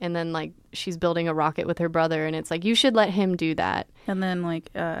 And then like she's building a rocket with her brother, and it's like, you should let him do that. And then like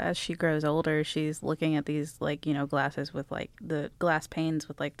as she grows older, she's looking at these like, glasses with like the glass panes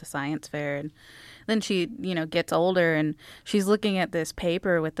with like the science fair. And then she, gets older and she's looking at this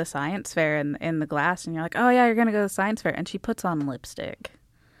paper with the science fair in the glass, and you're like, oh yeah, you're going to go to the science fair. And she puts on lipstick.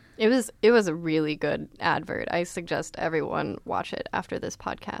 It was a really good advert. I suggest everyone watch it after this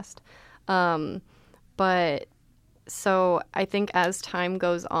podcast. But so I think as time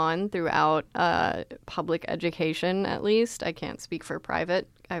goes on throughout public education, at least, I can't speak for private.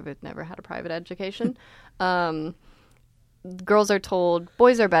 I've never had a private education. Girls are told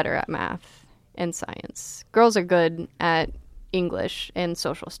boys are better at math and science. Girls are good at English and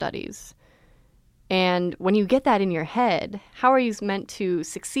social studies. And when you get that in your head, how are you meant to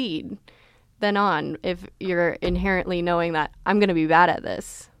succeed then on if you're inherently knowing that I'm going to be bad at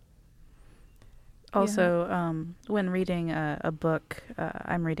this? Also, when reading a book,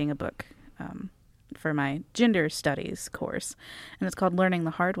 I'm reading a book for my gender studies course, and it's called Learning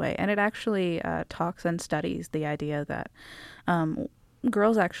the Hard Way. And it actually talks and studies the idea that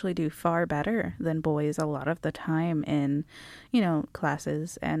girls actually do far better than boys a lot of the time in,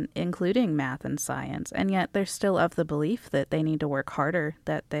 classes, and including math and science. And yet they're still of the belief that they need to work harder,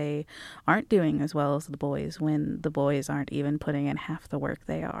 that they aren't doing as well as the boys when the boys aren't even putting in half the work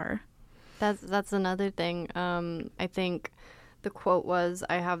they are. That's another thing. I think the quote was,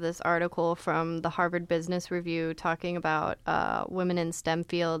 I have this article from the Harvard Business Review talking about women in STEM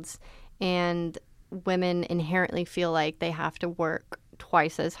fields, and women inherently feel like they have to work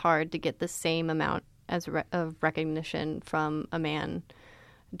twice as hard to get the same amount of recognition from a man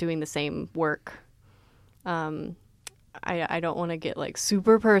doing the same work. I don't want to get like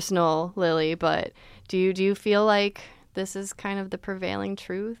super personal, Lily, but do you feel like this is kind of the prevailing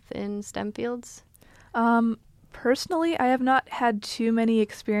truth in STEM fields? Personally, I have not had too many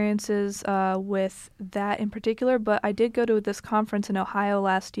experiences with that in particular, but I did go to this conference in Ohio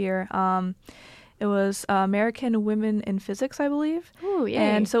last year. It was American Women in Physics, I believe. Oh, yay.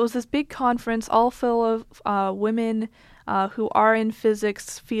 And so it was this big conference all full of women who are in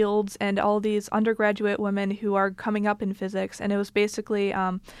physics fields and all these undergraduate women who are coming up in physics. And it was basically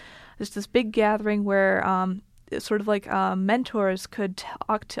just this big gathering where sort of like mentors could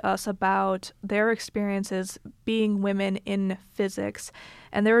talk to us about their experiences being women in physics.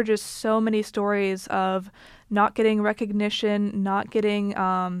 And there were just so many stories of not getting recognition, not getting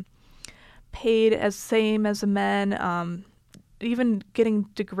paid as same as the men, even getting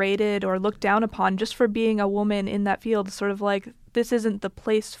degraded or looked down upon just for being a woman in that field, sort of like, this isn't the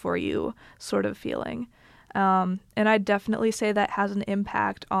place for you sort of feeling. And I definitely say that has an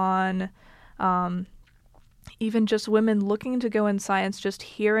impact on even just women looking to go in science, just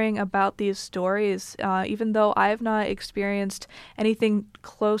hearing about these stories, even though I have not experienced anything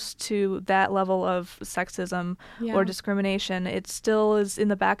close to that level of sexism or discrimination, it still is in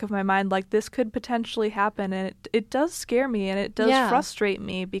the back of my mind, like, this could potentially happen. And it does scare me, and it does frustrate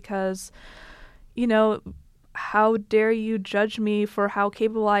me because, you know, how dare you judge me for how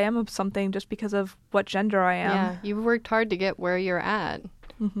capable I am of something just because of what gender I am? Yeah, you've worked hard to get where you're at.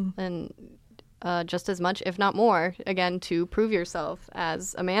 Mm-hmm. And just as much, if not more, again, to prove yourself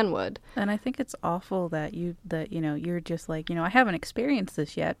as a man would. And I think it's awful that you're just like, I haven't experienced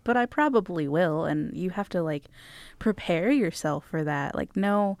this yet, but I probably will. And you have to like prepare yourself for that. Like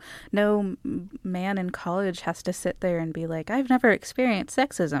no man in college has to sit there and be like, I've never experienced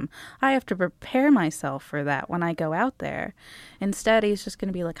sexism. I have to prepare myself for that when I go out there. Instead, he's just going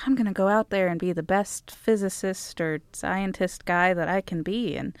to be like, I'm going to go out there and be the best physicist or scientist guy that I can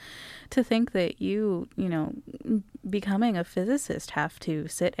be. And to think that you becoming a physicist have to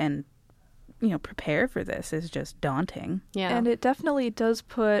sit and, prepare for this is just daunting. Yeah. And it definitely does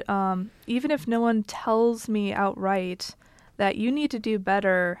put, even if no one tells me outright that you need to do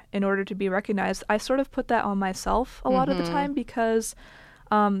better in order to be recognized, I sort of put that on myself a lot of the time because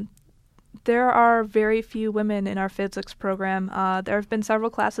there are very few women in our physics program. There have been several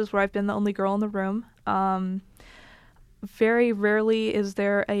classes where I've been the only girl in the room. Very rarely is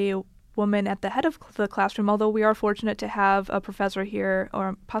there a woman at the head of the classroom, although we are fortunate to have a professor here,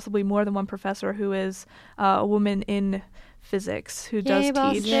 or possibly more than one professor, who is a woman in physics who does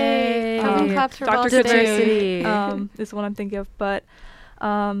teach. Yay. Dr. Diversity is the one I'm thinking of. But,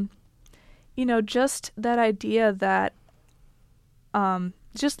 just that idea that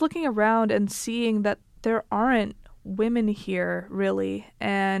just looking around and seeing that there aren't women here, really,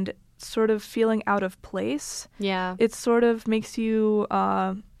 and sort of feeling out of place. Yeah. It sort of makes you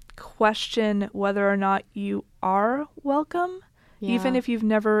question whether or not you are welcome, even if you've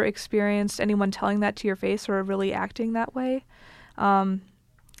never experienced anyone telling that to your face or really acting that way. When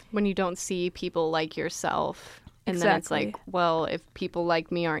you don't see people like yourself. And then it's like, well, if people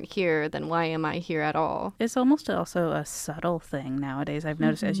like me aren't here, then why am I here at all? It's almost also a subtle thing nowadays. I've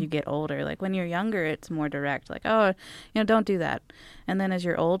noticed as you get older, like when you're younger, it's more direct, like, oh, don't do that. And then as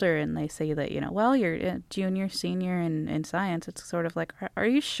you're older and they say that, well, you're a junior, senior in science, it's sort of like, are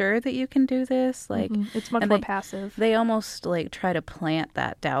you sure that you can do this? Like, it's much more passive. They almost like try to plant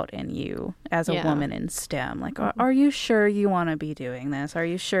that doubt in you as a woman in STEM. Like, are you sure you want to be doing this? Are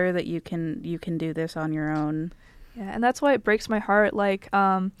you sure that you can do this on your own? Yeah, and that's why it breaks my heart. Like,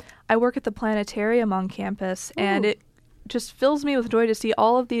 I work at the planetarium on campus, and it just fills me with joy to see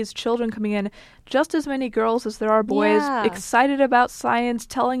all of these children coming in, just as many girls as there are boys, excited about science,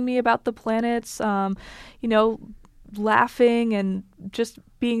 telling me about the planets, laughing and just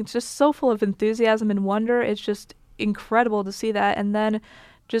being just so full of enthusiasm and wonder. It's just incredible to see that. And then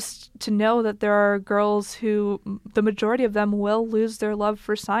just to know that there are girls who, the majority of them, will lose their love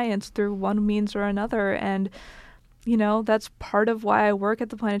for science through one means or another. And that's part of why I work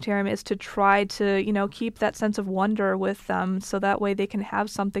at the planetarium, is to try to, keep that sense of wonder with them, so that way they can have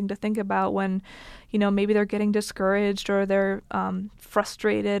something to think about when, maybe they're getting discouraged or they're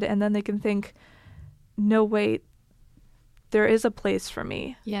frustrated, and then they can think, no, wait, there is a place for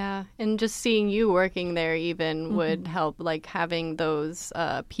me. Yeah, and just seeing you working there even would help, like having those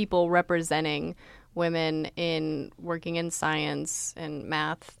people representing women in working in science and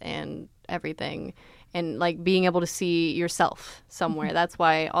math and everything. And like being able to see yourself somewhere. That's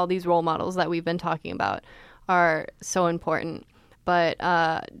why all these role models that we've been talking about are so important.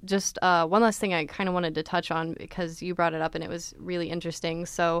 But just one last thing I kind of wanted to touch on because you brought it up and it was really interesting.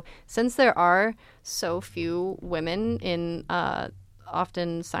 So since there are so few women in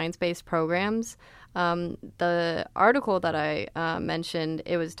often science-based programs, the article that I mentioned,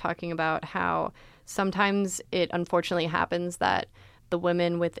 it was talking about how sometimes it unfortunately happens that the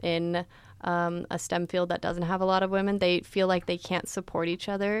women within a STEM field that doesn't have a lot of women, they feel like they can't support each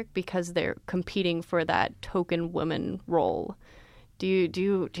other because they're competing for that token woman role. Do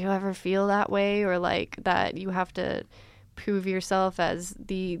you ever feel that way, or like that you have to prove yourself as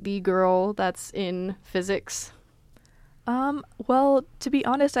the girl that's in physics? Well, to be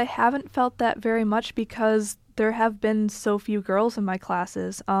honest, I haven't felt that very much because there have been so few girls in my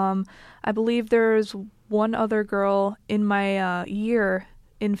classes. I believe there's one other girl in my year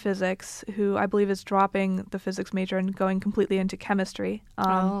in physics who I believe is dropping the physics major and going completely into chemistry.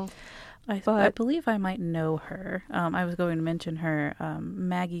 I believe I might know her. I was going to mention her,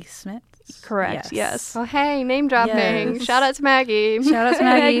 Maggie Smith. Correct, yes. Oh, hey, name dropping. Yes. Shout out to Maggie. Shout out to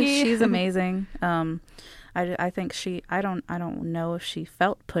Maggie. She's amazing. I think I don't know if she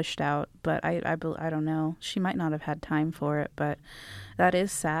felt pushed out, but I don't know. She might not have had time for it, but that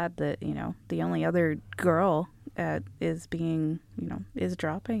is sad that, the only other girl is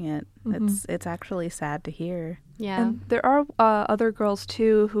dropping it. Mm-hmm. It's actually sad to hear. Yeah. And there are other girls,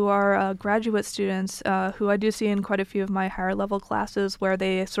 too, who are graduate students who I do see in quite a few of my higher level classes where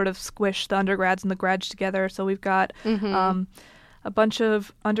they sort of squish the undergrads and the grads together. So we've got a bunch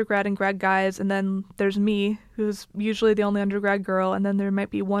of undergrad and grad guys, and then there's me, who's usually the only undergrad girl, and then there might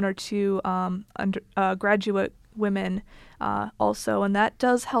be one or two graduate women also, and that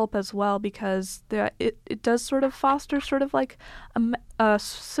does help as well because it does sort of foster sort of like a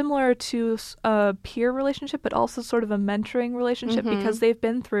similar to a peer relationship, but also sort of a mentoring relationship because they've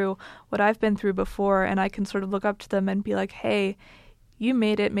been through what I've been through before, and I can sort of look up to them and be like, hey, you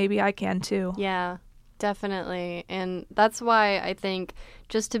made it, maybe I can too. Yeah. Definitely. And that's why I think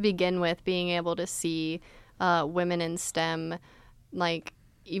just to begin with, being able to see women in STEM, like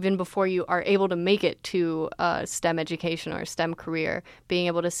even before you are able to make it to STEM education or STEM career, being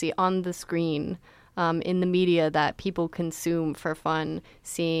able to see on the screen in the media that people consume for fun,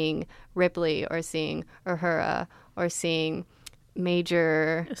 seeing Ripley or seeing Uhura or seeing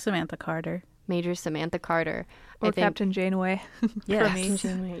Major Samantha Carter. Or Captain Janeway. Yes. For me.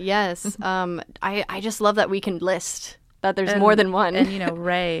 Janeway. Yes. I just love that we can list that there's more than one. And,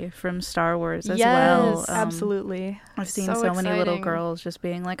 Rey from Star Wars as well. Yes, absolutely. I've seen so many little girls just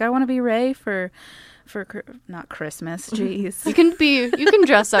being like, I want to be Rey for not Christmas, jeez. You can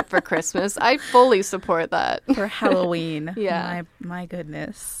dress up for Christmas. I fully support that. For Halloween. Yeah. My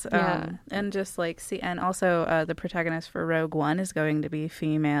goodness. Yeah. And just and also the protagonist for Rogue One is going to be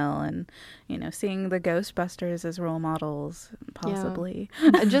female, and seeing the Ghostbusters as role models possibly.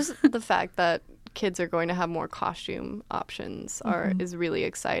 Yeah. Just the fact that kids are going to have more costume options is really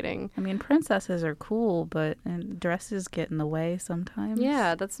exciting. I mean, princesses are cool, but dresses get in the way sometimes.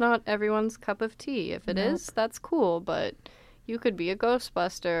 Yeah, that's not everyone's cup of tea. If it is, that's cool, but you could be a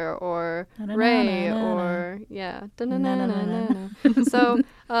Ghostbuster or Rey or So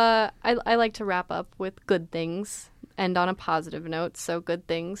I like to wrap up with good things, end on a positive note. So good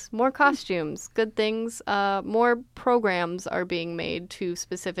things, more costumes, good things, more programs are being made to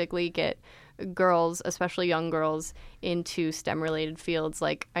specifically get girls, especially young girls, into STEM-related fields.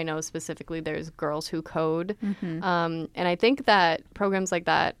 Like, I know specifically there's Girls Who Code. And I think that programs like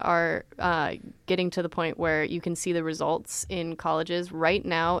that are getting to the point where you can see the results in colleges. Right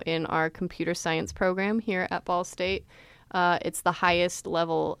now in our computer science program here at Ball State, it's the highest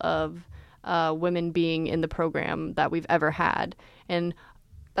level of women being in the program that we've ever had. And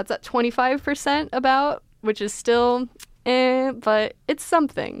that's at 25% about, which is still... but it's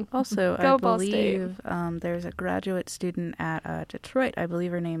something. Also, Go I Ball believe there's a graduate student at Detroit. I believe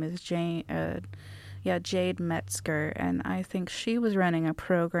her name is Jade Metzger, and I think she was running a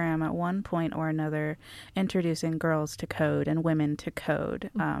program at one point or another introducing girls to code and women to code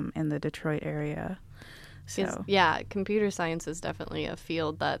in the Detroit area. So. Computer science is definitely a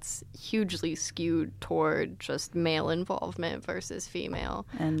field that's hugely skewed toward just male involvement versus female.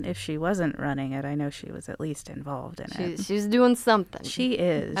 And if she wasn't running it, I know she was at least involved in it. She's doing something. She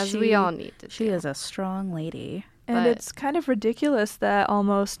is. As we all need to do. She is a strong lady. And it's kind of ridiculous that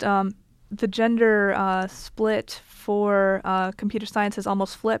almost the gender split for computer science has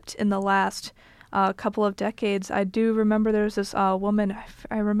almost flipped in the last a couple of decades. I do remember there was this woman,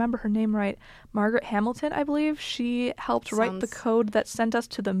 I remember her name right, Margaret Hamilton, I believe. She helped write the code that sent us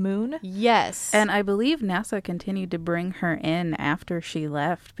to the moon. Yes. And I believe NASA continued to bring her in after she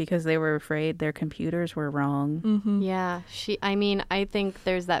left because they were afraid their computers were wrong. Mm-hmm. Yeah, I think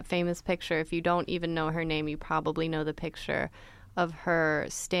there's that famous picture. If you don't even know her name, you probably know the picture of her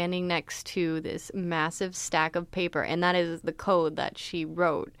standing next to this massive stack of paper, and that is the code that she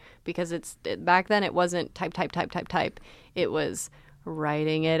wrote, because back then it wasn't type. It was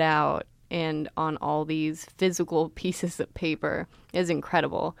writing it out and on all these physical pieces of paper. Is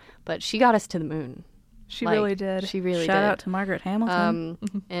incredible. But she got us to the moon. She really did. She really did. Shout out to Margaret Hamilton.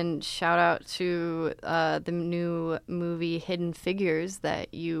 And shout out to the new movie Hidden Figures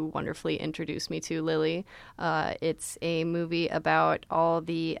that you wonderfully introduced me to, Lily. It's a movie about all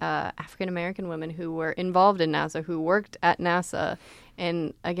the African-American women who were involved in NASA, who worked at NASA,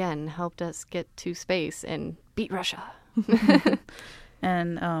 and again, helped us get to space and beat Russia.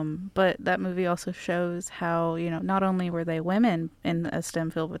 And but that movie also shows how, not only were they women in a STEM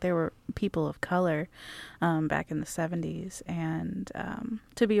field, but they were people of color back in the 70s. And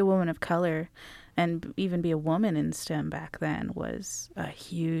to be a woman of color and even be a woman in STEM back then was a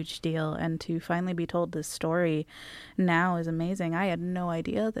huge deal. And to finally be told this story now is amazing. I had no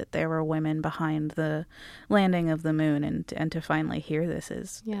idea that there were women behind the landing of the moon, and to finally hear this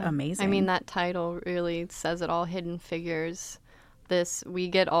is amazing. I mean, that title really says it all, Hidden Figures. We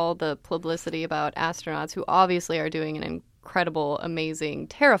get all the publicity about astronauts who obviously are doing an incredible, amazing,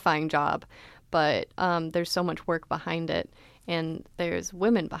 terrifying job, but there's so much work behind it, and there's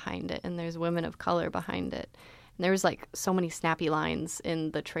women behind it, and there's women of color behind it. And there was so many snappy lines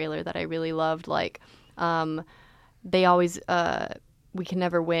in the trailer that I really loved, they always we can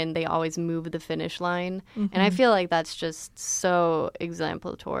never win, they always move the finish line. Mm-hmm. And I feel like that's just so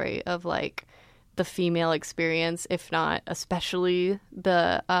exemplary of the female experience, if not especially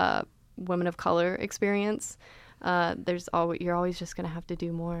the women of color experience. You're always just gonna have to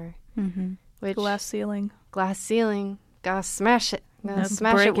do more. Mm-hmm. Which, glass ceiling, gotta smash it,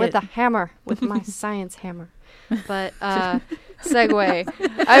 break it with a hammer, with my science hammer. But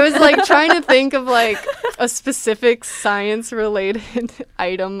segue. I was trying to think of a specific science related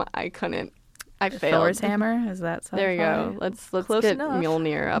item. I couldn't. I failed. Thor's hammer? Is that sci-fi? There you go. Let's Close get enough.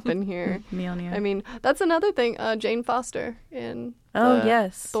 Mjolnir up in here. Mjolnir. I mean, that's another thing. Jane Foster in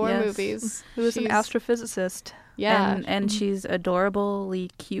yes, Thor movies. Who is an astrophysicist. Yeah. And she's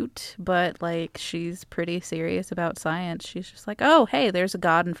adorably cute, but she's pretty serious about science. She's just oh, hey, there's a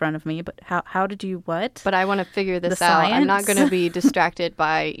god in front of me, but how did you what? But I want to figure this The out. I'm not science? going to be distracted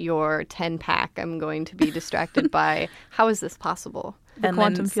by your 10-pack. I'm going to be distracted by how is this possible? And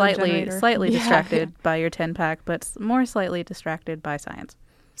quantum then field generator. slightly Yeah. distracted by your 10-pack, but more slightly distracted by science.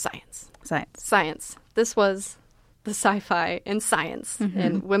 Science. This was the Sci-Fi and Science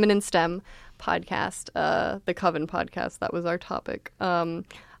and Women in STEM podcast, the Coven podcast. That was our topic.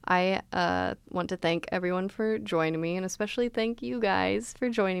 I want to thank everyone for joining me, and especially thank you guys for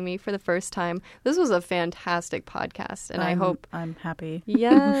joining me for the first time. This was a fantastic podcast, and I hope... I'm happy.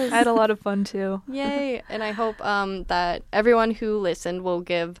 Yes. I had a lot of fun too. Yay. And I hope that everyone who listened will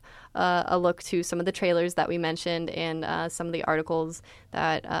give a look to some of the trailers that we mentioned and some of the articles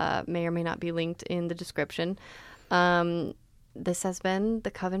that may or may not be linked in the description. This has been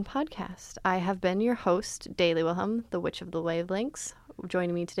the Coven Podcast. I have been your host, Daly Wilhelm, the Witch of the Wavelengths.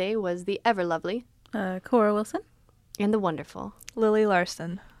 Joining me today was the ever lovely Cora Wilson. and the wonderful Lily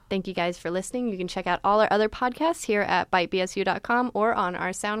Larson. Thank you guys for listening. You can check out all our other podcasts here at bitebsu.com or on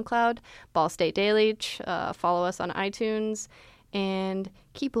our SoundCloud, Ball State Daily. Follow us on iTunes and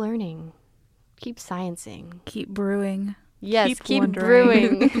keep learning. Keep sciencing. Keep brewing. Yes, keep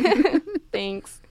wondering. brewing. Thanks.